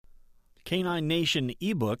Canine Nation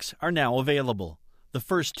ebooks are now available. The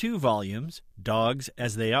first 2 volumes, Dogs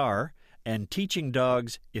as They Are and Teaching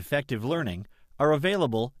Dogs Effective Learning, are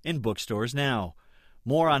available in bookstores now.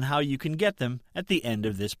 More on how you can get them at the end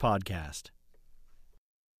of this podcast.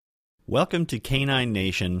 Welcome to Canine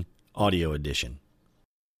Nation Audio Edition.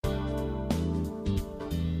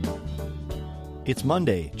 It's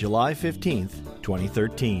Monday, July 15th,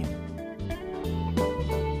 2013.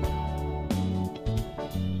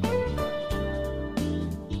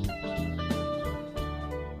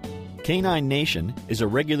 Canine Nation is a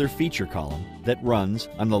regular feature column that runs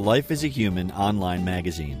on the Life as a Human online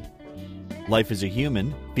magazine. Life as a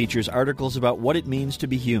Human features articles about what it means to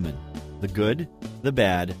be human, the good, the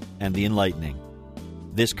bad, and the enlightening.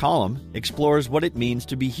 This column explores what it means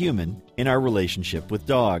to be human in our relationship with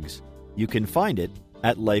dogs. You can find it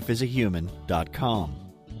at lifeasahuman.com.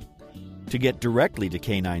 To get directly to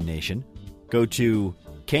Canine Nation, go to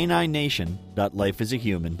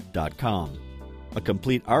caninenation.lifeasahuman.com. A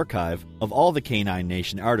complete archive of all the Canine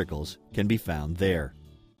Nation articles can be found there.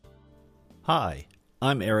 Hi,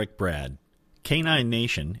 I'm Eric Brad. Canine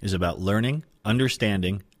Nation is about learning,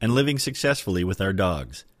 understanding, and living successfully with our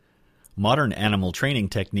dogs. Modern animal training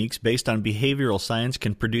techniques based on behavioral science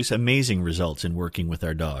can produce amazing results in working with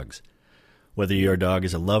our dogs. Whether your dog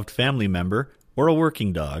is a loved family member or a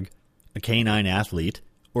working dog, a canine athlete,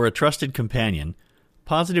 or a trusted companion,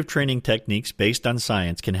 positive training techniques based on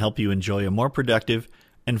science can help you enjoy a more productive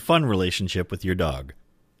and fun relationship with your dog.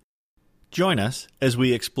 Join us as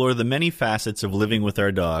we explore the many facets of living with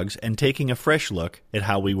our dogs and taking a fresh look at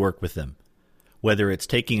how we work with them. Whether it's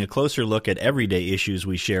taking a closer look at everyday issues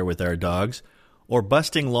we share with our dogs or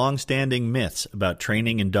busting long-standing myths about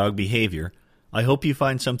training and dog behavior, I hope you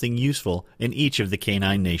find something useful in each of the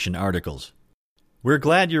Canine Nation articles. We're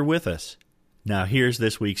glad you're with us. Now here's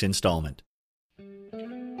this week's installment.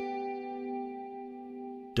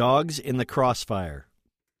 Dogs in the Crossfire.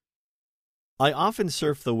 I often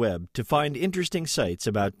surf the web to find interesting sites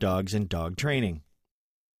about dogs and dog training.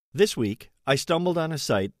 This week, I stumbled on a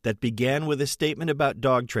site that began with a statement about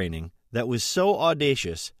dog training that was so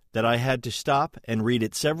audacious that I had to stop and read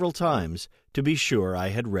it several times to be sure I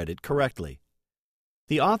had read it correctly.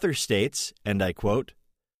 The author states, and I quote,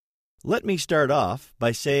 "Let me start off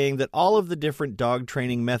by saying that all of the different dog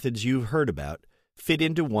training methods you've heard about fit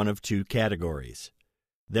into one of 2 categories.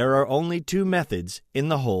 There are only 2 methods in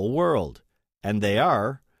the whole world, and they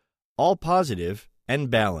are all positive and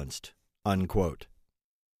balanced." Unquote.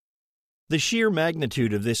 The sheer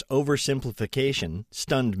magnitude of this oversimplification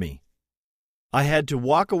stunned me. I had to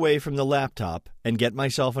walk away from the laptop and get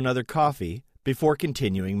myself another coffee before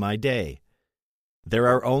continuing my day. There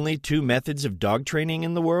are only 2 methods of dog training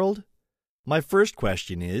in the world? My first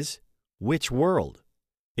question is, which world?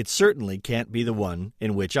 It certainly can't be the one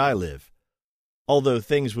in which I live. Although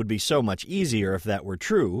things would be so much easier if that were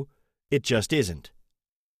true, it just isn't.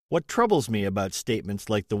 What troubles me about statements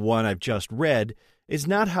like the one I've just read is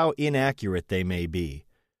not how inaccurate they may be.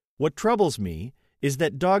 What troubles me is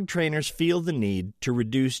that dog trainers feel the need to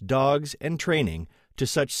reduce dogs and training to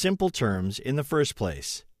such simple terms in the first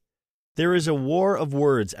place. There is a war of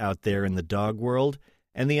words out there in the dog world,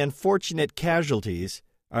 and the unfortunate casualties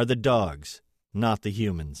are the dogs, not the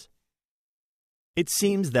humans. It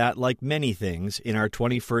seems that, like many things in our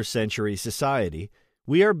 21st century society,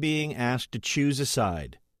 we are being asked to choose a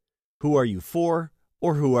side. Who are you for,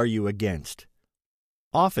 or who are you against?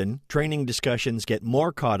 Often, training discussions get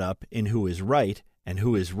more caught up in who is right and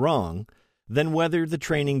who is wrong than whether the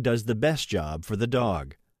training does the best job for the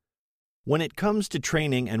dog. When it comes to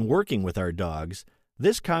training and working with our dogs,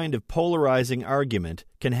 this kind of polarizing argument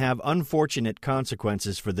can have unfortunate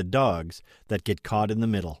consequences for the dogs that get caught in the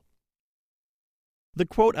middle. The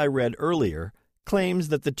quote I read earlier claims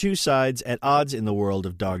that the 2 sides at odds in the world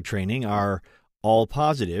of dog training are all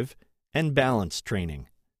positive and balanced training.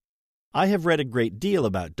 I have read a great deal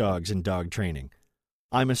about dogs and dog training.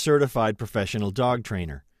 I'm a certified professional dog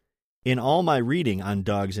trainer. In all my reading on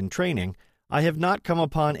dogs and training, I have not come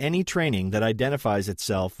upon any training that identifies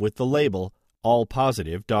itself with the label all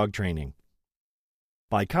positive dog training.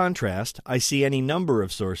 By contrast, I see any number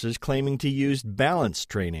of sources claiming to use balanced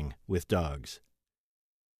training with dogs.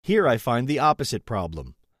 Here I find the opposite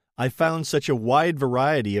problem. I found such a wide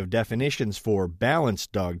variety of definitions for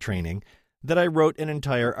balanced dog training that I wrote an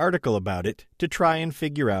entire article about it to try and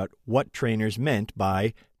figure out what trainers meant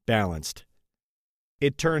by balanced.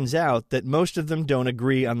 It turns out that most of them don't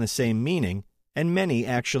agree on the same meaning, and many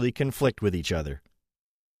actually conflict with each other.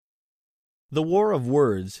 The war of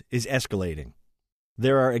words is escalating.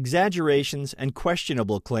 There are exaggerations and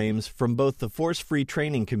questionable claims from both the force-free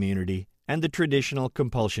training community and the traditional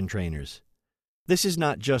compulsion trainers. This is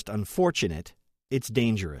not just unfortunate, it's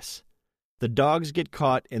dangerous. The dogs get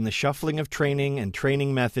caught in the shuffling of training and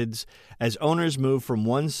training methods as owners move from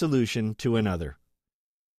one solution to another.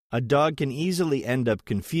 A dog can easily end up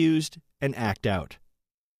confused and act out.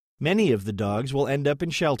 Many of the dogs will end up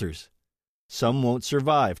in shelters. Some won't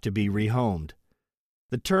survive to be rehomed.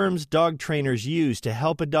 The terms dog trainers use to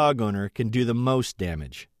help a dog owner can do the most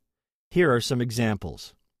damage. Here are some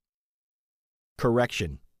examples.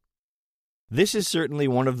 Correction. This is certainly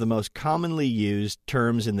one of the most commonly used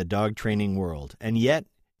terms in the dog training world, and yet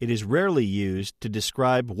it is rarely used to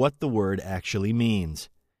describe what the word actually means.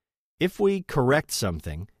 If we correct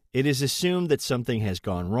something, it is assumed that something has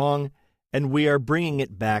gone wrong, and we are bringing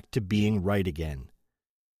it back to being right again.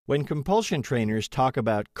 When compulsion trainers talk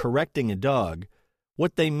about correcting a dog,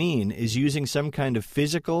 what they mean is using some kind of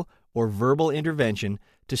physical or verbal intervention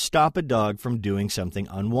to stop a dog from doing something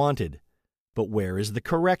unwanted. But where is the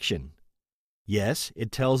correction? Yes,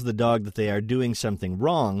 it tells the dog that they are doing something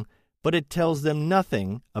wrong, but it tells them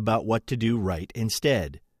nothing about what to do right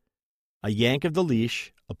instead. A yank of the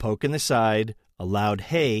leash, a poke in the side, a loud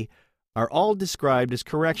hey are all described as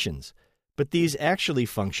corrections, but these actually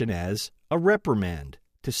function as a reprimand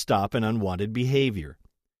to stop an unwanted behavior.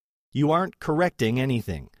 You aren't correcting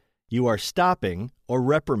anything. You are stopping or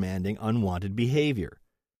reprimanding unwanted behavior.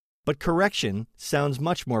 But correction sounds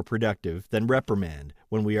much more productive than reprimand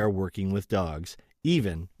when we are working with dogs,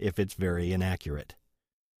 even if it's very inaccurate.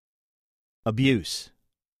 Abuse.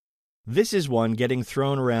 This is one getting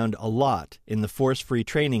thrown around a lot in the force-free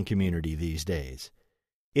training community these days.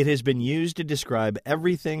 It has been used to describe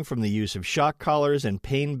everything from the use of shock collars and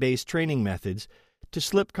pain-based training methods to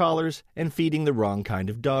slip collars and feeding the wrong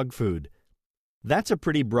kind of dog food. That's a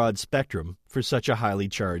pretty broad spectrum for such a highly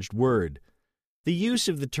charged word. The use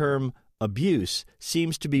of the term abuse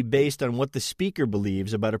seems to be based on what the speaker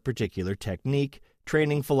believes about a particular technique,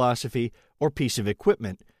 training philosophy, or piece of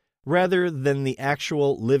equipment, rather than the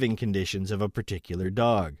actual living conditions of a particular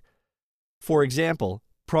dog. For example,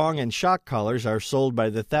 prong and shock collars are sold by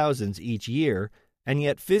the thousands each year, and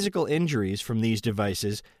yet physical injuries from these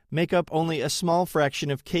devices make up only a small fraction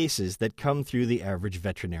of cases that come through the average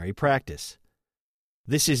veterinary practice.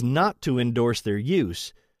 This is not to endorse their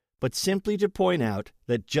use, but simply to point out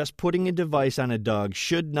that just putting a device on a dog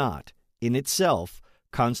should not, in itself,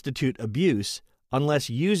 constitute abuse unless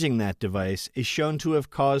using that device is shown to have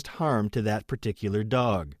caused harm to that particular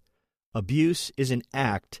dog. Abuse is an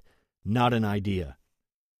act, not an idea.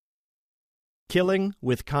 Killing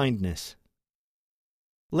with kindness.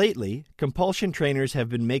 Lately, compulsion trainers have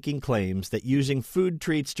been making claims that using food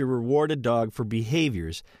treats to reward a dog for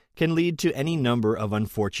behaviors can lead to any number of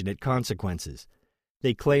unfortunate consequences.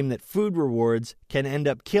 They claim that food rewards can end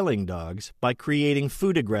up killing dogs by creating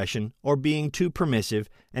food aggression or being too permissive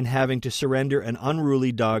and having to surrender an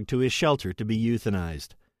unruly dog to a shelter to be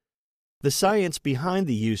euthanized. The science behind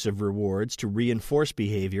the use of rewards to reinforce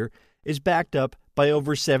behavior is backed up by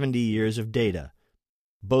over 70 years of data,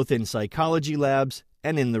 both in psychology labs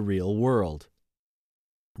and in the real world.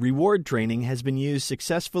 Reward training has been used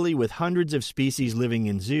successfully with hundreds of species living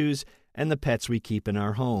in zoos and the pets we keep in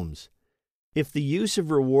our homes. If the use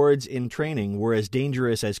of rewards in training were as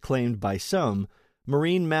dangerous as claimed by some,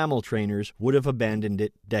 marine mammal trainers would have abandoned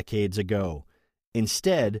it decades ago.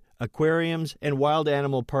 Instead, aquariums and wild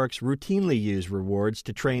animal parks routinely use rewards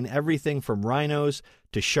to train everything from rhinos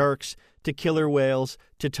to sharks to killer whales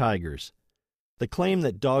to tigers. The claim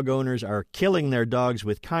that dog owners are killing their dogs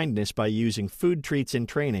with kindness by using food treats in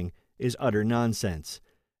training is utter nonsense,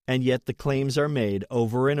 and yet the claims are made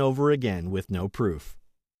over and over again with no proof.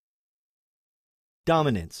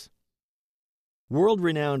 Dominance.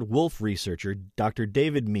 World-renowned wolf researcher Dr.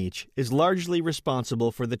 David Meach is largely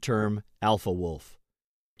responsible for the term alpha wolf.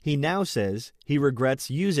 He now says he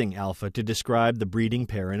regrets using alpha to describe the breeding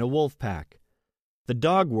pair in a wolf pack. The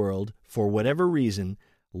dog world, for whatever reason,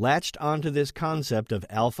 latched onto this concept of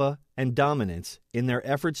alpha and dominance in their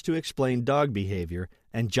efforts to explain dog behavior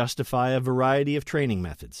and justify a variety of training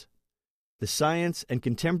methods. The science and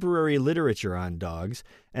contemporary literature on dogs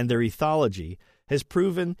and their ethology has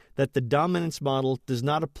proven that the dominance model does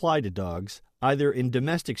not apply to dogs, either in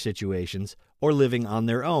domestic situations or living on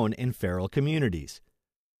their own in feral communities.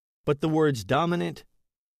 But the words dominant,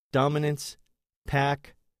 dominance,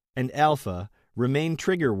 pack, and alpha remain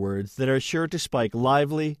trigger words that are sure to spike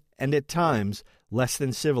lively and, at times, less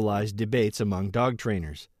than civilized debates among dog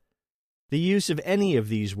trainers. The use of any of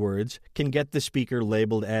these words can get the speaker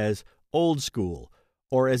labeled as old school,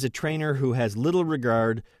 or as a trainer who has little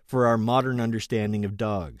regard for our modern understanding of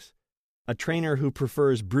dogs, a trainer who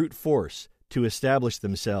prefers brute force to establish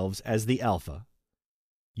themselves as the alpha.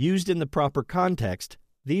 Used in the proper context,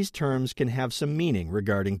 these terms can have some meaning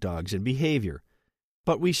regarding dogs and behavior,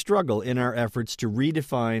 but we struggle in our efforts to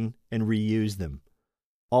redefine and reuse them.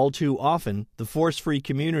 All too often, the force-free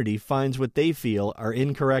community finds what they feel are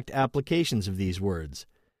incorrect applications of these words.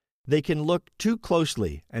 They can look too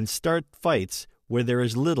closely and start fights where there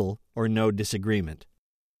is little or no disagreement.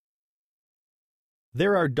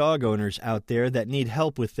 There are dog owners out there that need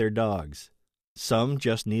help with their dogs. Some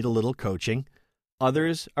just need a little coaching.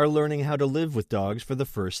 Others are learning how to live with dogs for the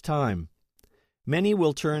first time. Many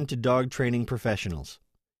will turn to dog training professionals.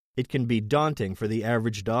 It can be daunting for the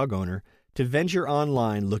average dog owner to venture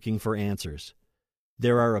online looking for answers.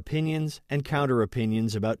 There are opinions and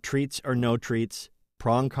counter-opinions about treats or no treats,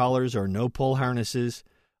 prong collars or no pull harnesses,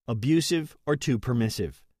 abusive or too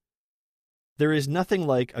permissive. There is nothing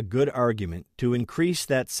like a good argument to increase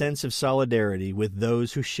that sense of solidarity with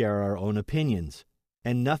those who share our own opinions,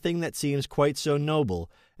 and nothing that seems quite so noble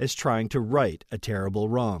as trying to right a terrible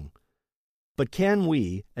wrong. But can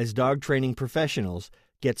we, as dog training professionals,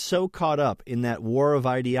 get so caught up in that war of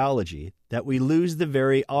ideology that we lose the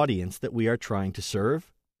very audience that we are trying to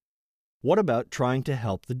serve? What about trying to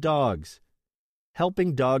help the dogs?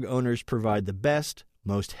 Helping dog owners provide the best,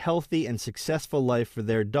 most healthy and successful life for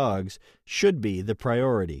their dogs should be the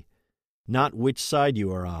priority, not which side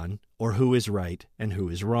you are on or who is right and who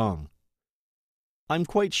is wrong. I'm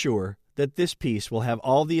quite sure that this piece will have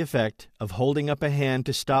all the effect of holding up a hand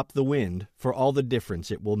to stop the wind for all the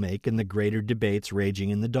difference it will make in the greater debates raging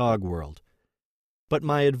in the dog world. But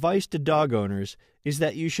my advice to dog owners is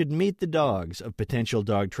that you should meet the dogs of potential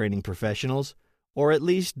dog training professionals, or at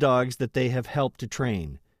least dogs that they have helped to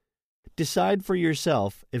train. Decide for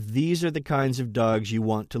yourself if these are the kinds of dogs you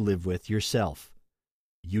want to live with yourself.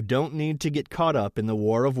 You don't need to get caught up in the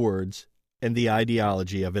war of words and the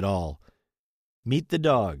ideology of it all. Meet the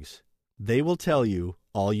dogs. They will tell you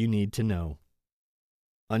all you need to know.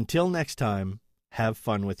 Until next time, have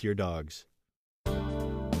fun with your dogs.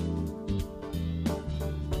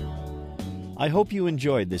 I hope you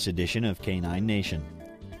enjoyed this edition of Canine Nation.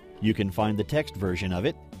 You can find the text version of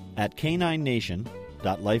it at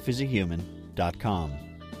caninenation.lifeasahuman.com.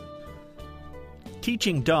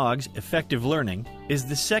 Teaching Dogs Effective Learning is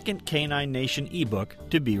the second Canine Nation ebook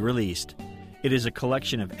to be released. It is a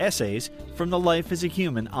collection of essays from the Life as a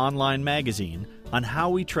Human online magazine on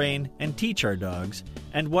how we train and teach our dogs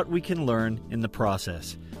and what we can learn in the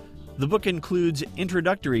process. The book includes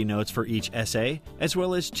introductory notes for each essay, as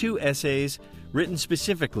well as 2 essays written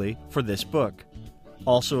specifically for this book.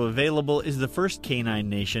 Also available is the first Canine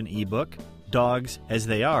Nation ebook, Dogs as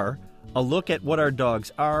They Are, a look at what our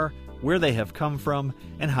dogs are, where they have come from,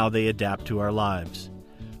 and how they adapt to our lives.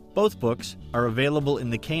 Both books are available in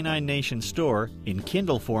the Canine Nation store in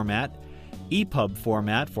Kindle format, EPUB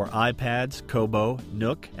format for iPads, Kobo,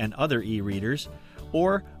 Nook, and other e-readers,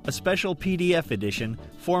 or a special PDF edition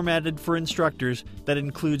formatted for instructors that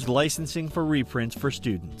includes licensing for reprints for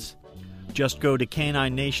students. Just go to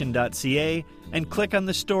caninenation.ca and click on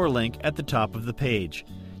the store link at the top of the page.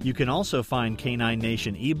 You can also find Canine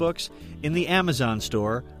Nation ebooks in the Amazon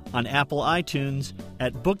store, on Apple iTunes,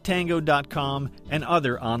 at booktango.com, and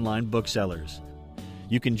other online booksellers.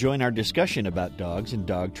 You can join our discussion about dogs and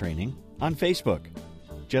dog training on Facebook.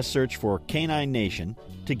 Just search for Canine Nation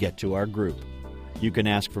to get to our group. You can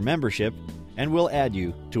ask for membership, and we'll add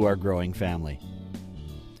you to our growing family.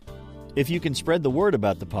 If you can spread the word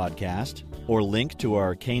about the podcast or link to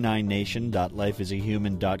our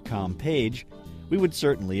caninenation.lifeasahuman.com page, we would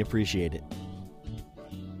certainly appreciate it.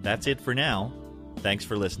 That's it for now. Thanks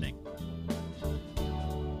for listening.